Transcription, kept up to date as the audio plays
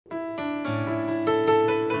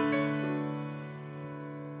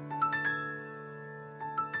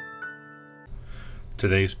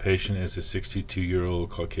Today's patient is a 62-year-old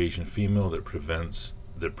Caucasian female that presents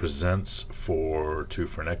for 2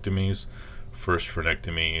 frenectomies. First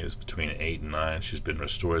frenectomy is between 8 and 9. She's been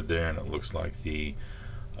restored there, and it looks like the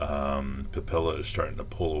papilla is starting to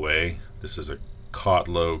pull away. This is a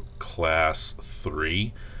Cotlow class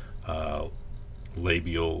 3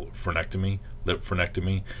 labial frenectomy, lip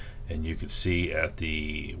frenectomy, and you can see at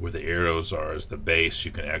where the arrows are as the base.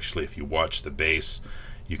 You can actually, if you watch the base,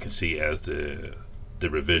 you can see as the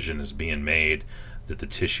revision is being made that the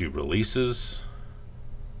tissue releases.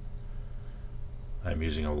 I'm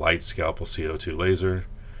using a LightScalpel CO2 laser,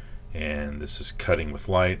 and this is cutting with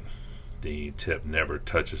light. The tip never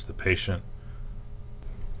touches the patient.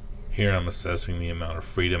 Here I'm assessing the amount of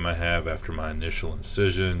freedom I have after my initial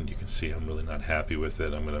incision. You can see I'm really not happy with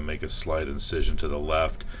it. I'm going to make a slight incision to the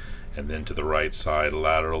left and then to the right side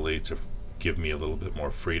laterally to give me a little bit more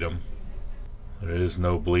freedom. There is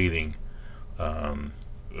no bleeding.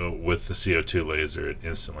 With the CO2 laser, it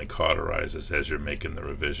instantly cauterizes as you're making the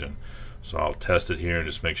revision. So I'll test it here and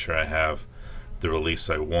just make sure I have the release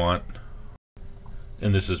I want.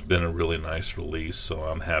 And this has been a really nice release, so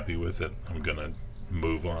I'm happy with it. I'm going to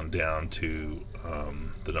move on down to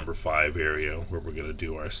the number 5 area where we're going to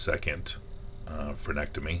do our second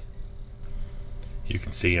frenectomy. You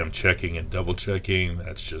can see I'm checking and double checking.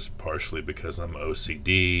 That's just partially because I'm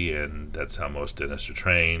OCD, and that's how most dentists are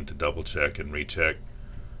trained, to double check and recheck.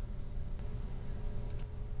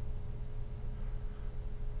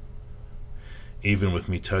 Even with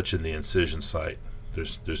me touching the incision site,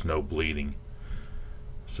 there's no bleeding.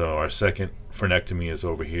 So our second frenectomy is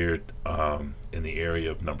over here in the area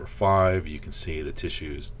of number 5. You can see the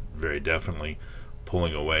tissue is very definitely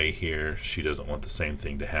pulling away here. She doesn't want the same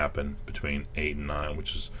thing to happen between 8 and 9,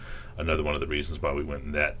 which is another one of the reasons why we went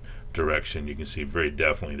in that direction. You can see very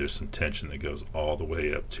definitely there's some tension that goes all the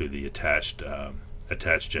way up to the attached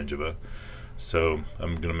gingiva. So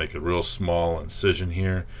I'm going to make a real small incision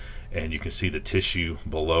here, and you can see the tissue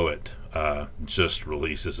below it just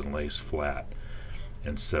releases and lays flat.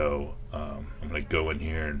 And so I'm going to go in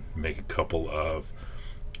here and make a couple of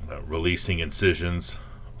releasing incisions,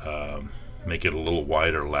 make it a little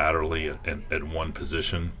wider laterally at one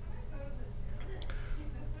position.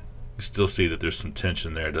 You still see that there's some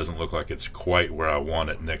tension there. It doesn't look like it's quite where I want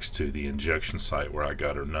it next to the injection site where I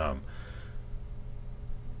got her numb.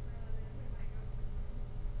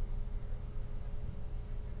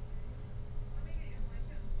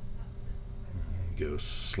 Go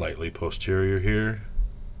slightly posterior here,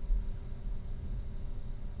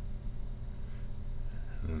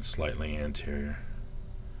 and then slightly anterior.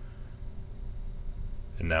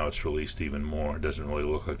 And now it's released even more. It doesn't really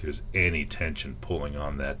look like there's any tension pulling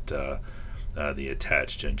on that the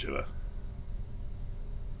attached gingiva.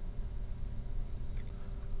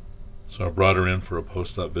 So I brought her in for a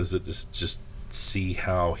post-op visit to just see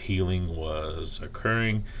how healing was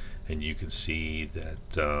occurring, and you can see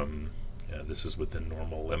that this is within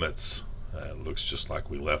normal limits. It looks just like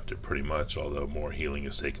we left it pretty much, although more healing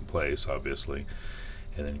has taken place, obviously.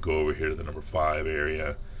 And then go over here to the number 5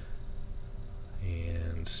 area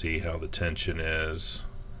and see how the tension is.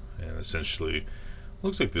 And essentially,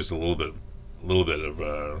 looks like there's a little bit of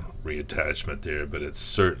reattachment there, but it's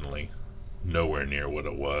certainly nowhere near what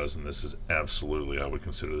it was. And this is absolutely, I would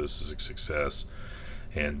consider this as a success.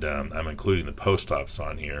 And I'm including the post-ops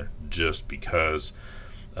on here just because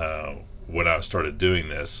when I started doing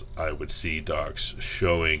this, I would see docs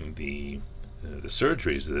showing the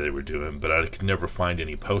surgeries that they were doing, but I could never find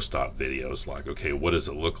any post-op videos like, okay, what does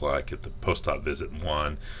it look like at the post-op visit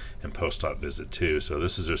 1 and post-op visit 2? So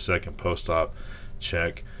this is our second post-op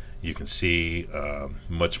check. You can see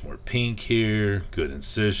much more pink here, good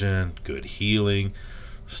incision, good healing.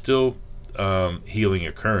 Still healing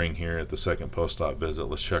occurring here at the second post-op visit.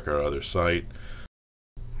 Let's check our other site.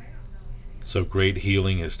 So great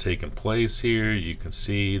healing has taken place here. You can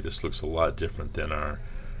see this looks a lot different than our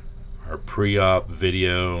pre-op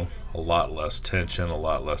video. A lot less tension, a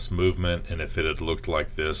lot less movement, and if it had looked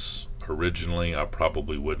like this originally, I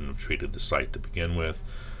probably wouldn't have treated the site to begin with.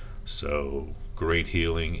 So great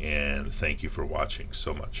healing, and thank you for watching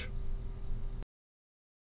so much.